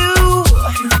for you.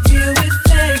 You deal with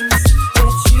things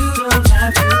that you don't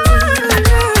have to.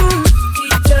 He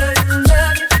doesn't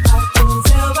love you, I can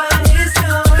tell by his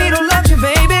tone. He don't love you,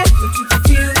 baby. But you can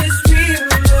feel this real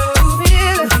love.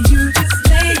 If you just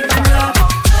lay it down.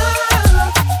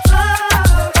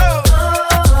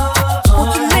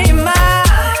 Won't you lay your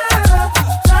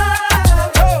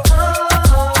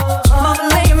Mama,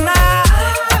 lay your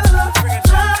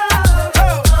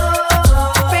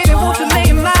baby, won't you lay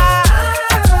your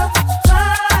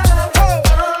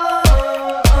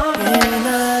When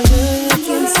I look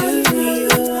into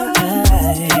your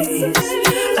eyes,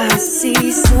 I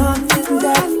see something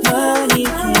that money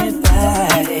can't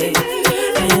buy.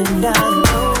 And I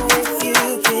know if you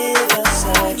give us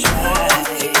a try,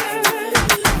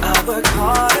 I'll work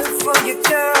harder for you,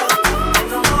 girl. And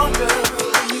the longer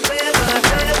you ever.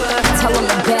 Tell him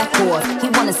to back off, he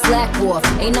wanna slack off.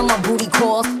 Ain't no more booty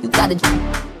calls, you gotta.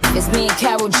 It's me and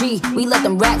Karol G, we let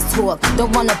them racks talk.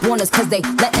 Don't run up on us cause they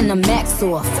letting the max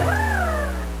off.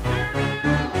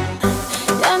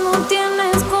 Ya no tiene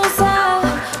excusa,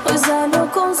 hoy salió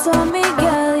con su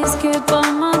amiga. Dice que pa'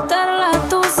 matar la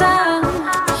tusa,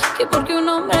 que porque un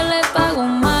hombre le pagó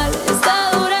mal.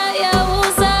 Está dura y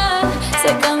abusa,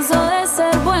 se cansó de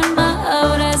ser buena,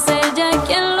 ahora es ella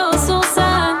quien los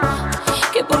usa.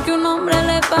 Que porque un hombre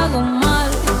le pagó mal,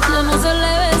 ya no se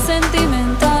le ve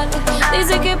sentimental.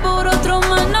 Dice que por otro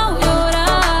más no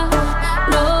llora,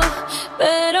 no,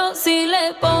 pero si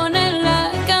le ponen la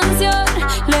canción,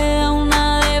 le da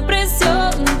una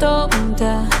depresión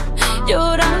tonta.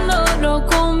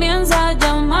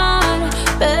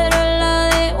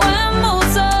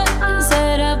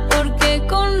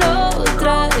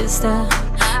 está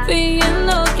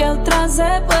fingiendo que a otra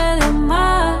se puede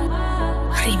amar.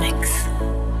 Remix.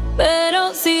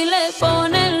 Pero si le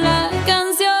ponen la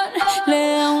canción,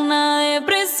 le da una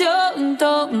depresión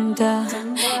tonta.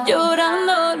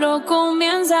 Llorando lo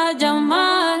comienza a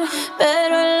llamar,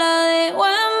 pero él la dejó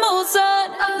en buzón.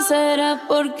 Será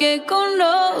porque con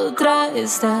otra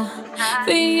está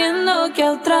fingiendo que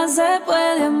a otra se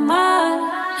puede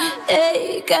amar.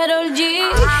 Ey, Karol G,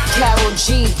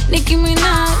 Nicki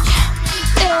Minaj,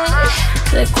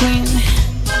 the queen,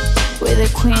 we're the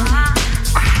queen.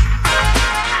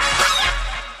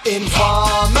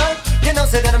 Informer, you know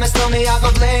say that I'm a stormy, I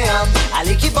go blam. I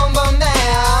like you bum bum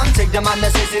down. Take the man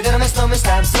that say that I'm a stormy,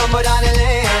 stab somewhere down the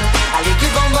lane. I like you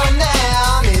bum bum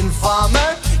down.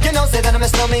 Informer, you know say that I'm a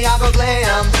stormy, I go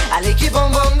blam. I like you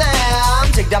bum bum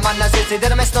down. Take the man that say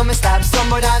that I'm a stormy, stab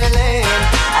somewhere down the lane.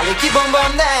 I like you bum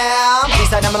bum down.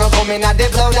 These are them gonna come in and they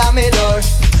blow down my door.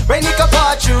 Rain it up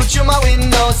all through my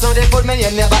window, so they put me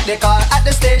in the back the car at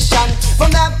the station.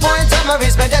 From that point on, I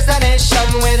reach my destination.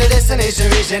 Where the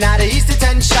destination region out of east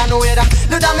detention. Where I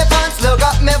look down my pants, look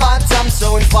up my bottom.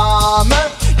 So informer,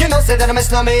 you know say that I'm a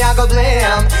slummy, I go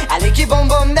blame. I like you boom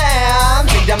boom down.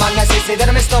 Take the man that say that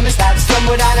I'm a slummy, stop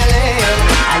stumble down the lane.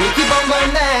 I like you boom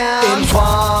boom down.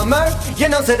 Informer, you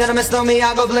know say that I'm a slummy,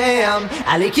 I go blame.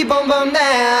 I like you boom boom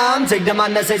down. Take the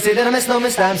man that say that I'm a slummy,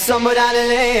 stop stumble down the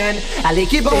lane. I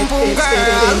like you boom.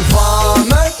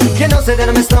 Informer, you know say that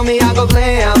I'm a snowman, I go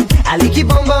blame. I like you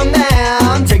boom boom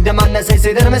down. Take the man that say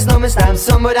that I'm a snowman, stamp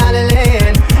somewhere down the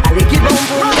lane. I like you boom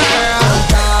boom down.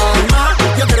 Calma,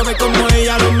 yo quiero ver como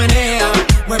ella lo menea.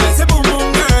 Mueve ese boom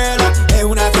boom girl. Es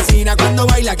una asesina cuando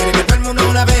baila, quiere que todo el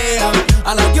mundo la vea.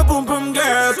 I like you boom boom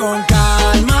girl. Con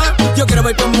calma, yo quiero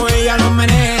ver como ella lo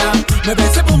menea. Mueve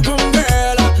ese boom boom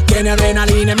girl. Tiene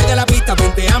adrenalina, mete la pista,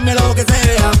 penteame lo que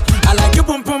sea. I like you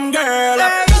boom boom girl.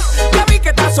 Ya vi que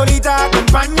estás solita,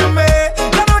 acompáñame.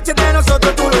 La noche de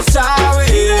nosotros tú lo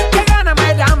sabes. Que gana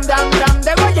me dam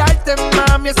de guayarte,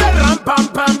 mami. Ese ram pam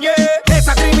pam, yeah.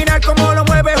 Esa criminal como lo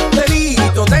mueve es un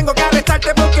delito. Tengo que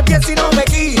arrestarte porque pienso y no me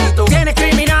quito. Tienes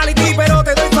criminality, pero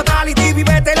te doy fatality.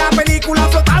 Vivete la película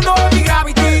flotando en mi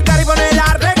gravity. Cari pone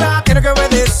la regla, tiene que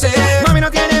obedecer. Mami no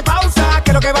tiene pausa,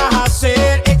 ¿qué es lo que vas a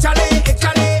hacer? Échale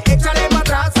pa'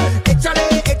 atrás.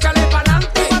 Échale pa'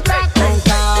 adelante, pa' atrás. Con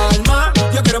calma,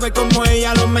 yo quiero ver cómo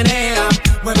ella lo menea.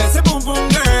 Mueve ese boom boom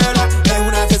girl. Es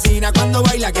una asesina cuando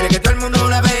baila, quiere que todo el mundo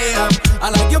la vea. I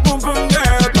like you boom boom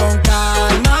girl. Con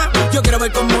calma, yo quiero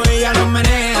ver cómo ella lo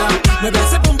menea. Mueve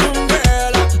ese boom boom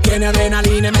girl. Tiene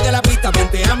adrenalina, mete la pista,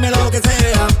 penteame lo que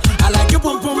sea. I like you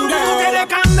boom boom girl. Tú tienes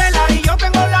candela y yo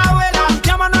tengo la vela.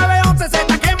 Llama 911, se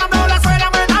está quemando la suela.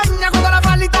 Me daña cuando la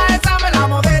faldita esa me la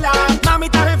modela. Mami,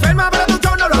 estás enferma, pero tu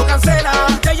show no lo cancela.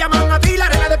 Te llaman a ti, la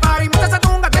regla de party. Monta esa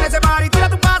tunga, tiene ese party. Tira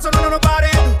tu paso, no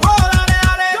pares. Oh,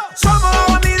 dale. Somos los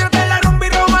bandidos de la rumba y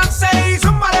romance. Y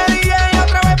zumba de DJ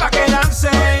otra vez pa' que dance.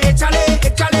 Échale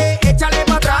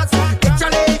pa' atrás.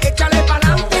 Échale pa'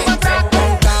 adelante, pa' atrás.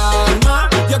 Con calma,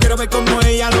 yo quiero ver cómo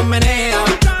ella lo menea.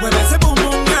 Mueve ese boom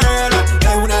boom girl.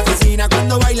 Es una asesina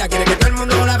cuando baila, quiere que todo el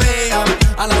mundo la vea.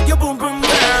 I like you boom boom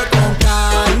girl. Con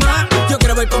calma, yo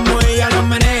quiero ver cómo ella lo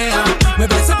menea.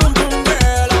 Mueve ese boom boom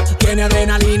girl. Tiene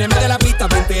adrenalina, mete la pista,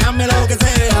 penteame lo que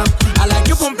sea. I like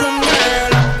you boom boom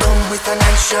girl. Run with a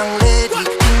nice young lady,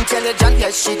 intelligent,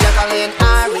 yes she juggling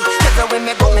Ari. Never with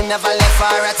me, but me never left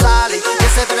her at all. You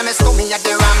said that I'm a scummy at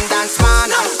the Ram Dance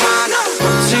man.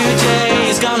 Today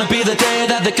is gonna be the day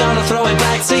that they're gonna throw it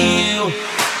back to you.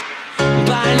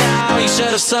 By now you should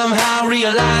have somehow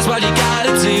realized what you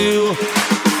gotta do.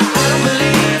 I don't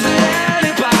believe that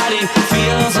anybody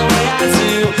feels the way I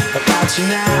do about you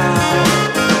now.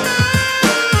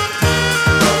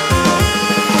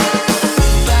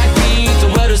 Backbeat, the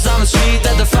word is on the street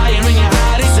that the fire in your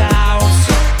heart is out.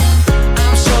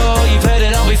 I'm sure you've heard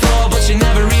it all before, but you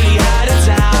never really had a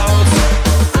doubt.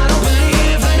 I don't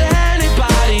believe that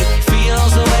anybody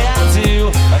feels the way I do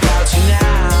about you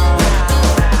now.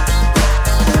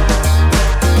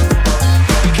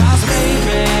 Because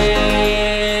baby,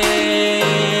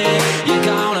 you're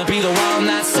gonna be the one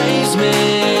that saves me.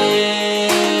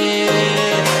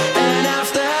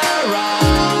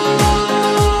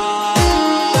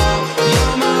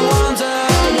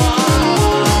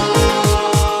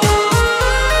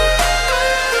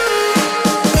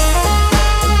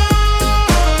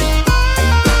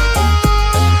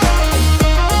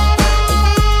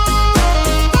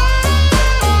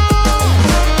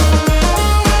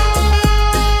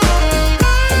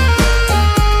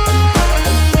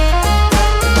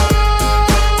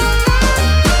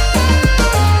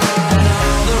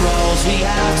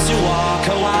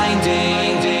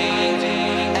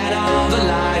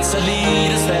 lights that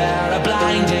lead us there are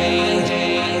blinding.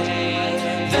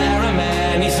 There are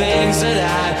many things that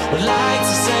I would like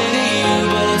to say to you,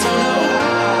 but I don't know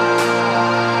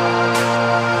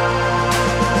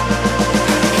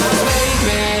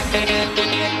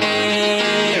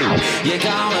you're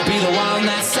gonna be the one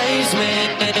that saves me.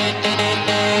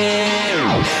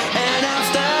 And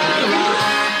after all,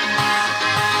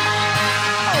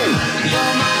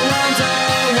 you're my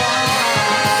wonderwall.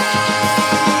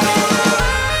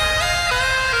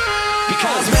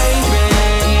 Because baby,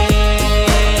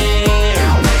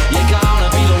 you're gonna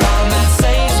be the one that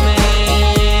saves me.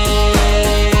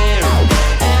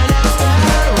 And after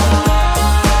all,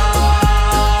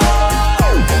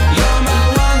 you're my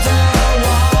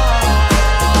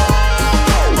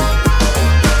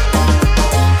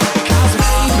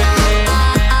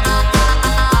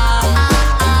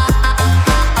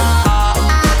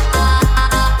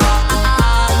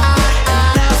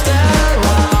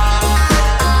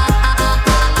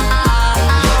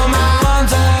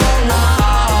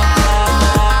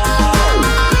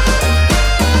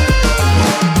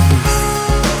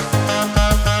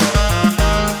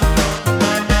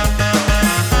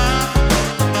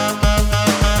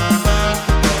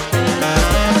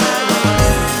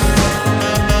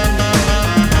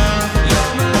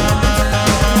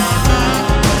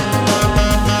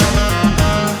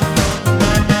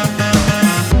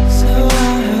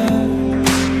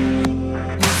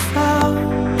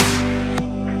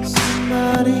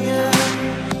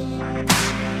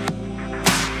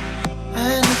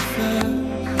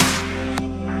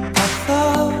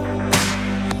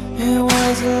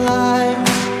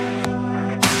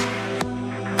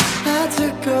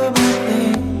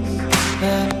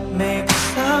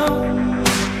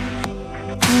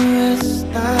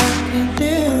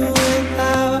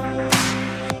without.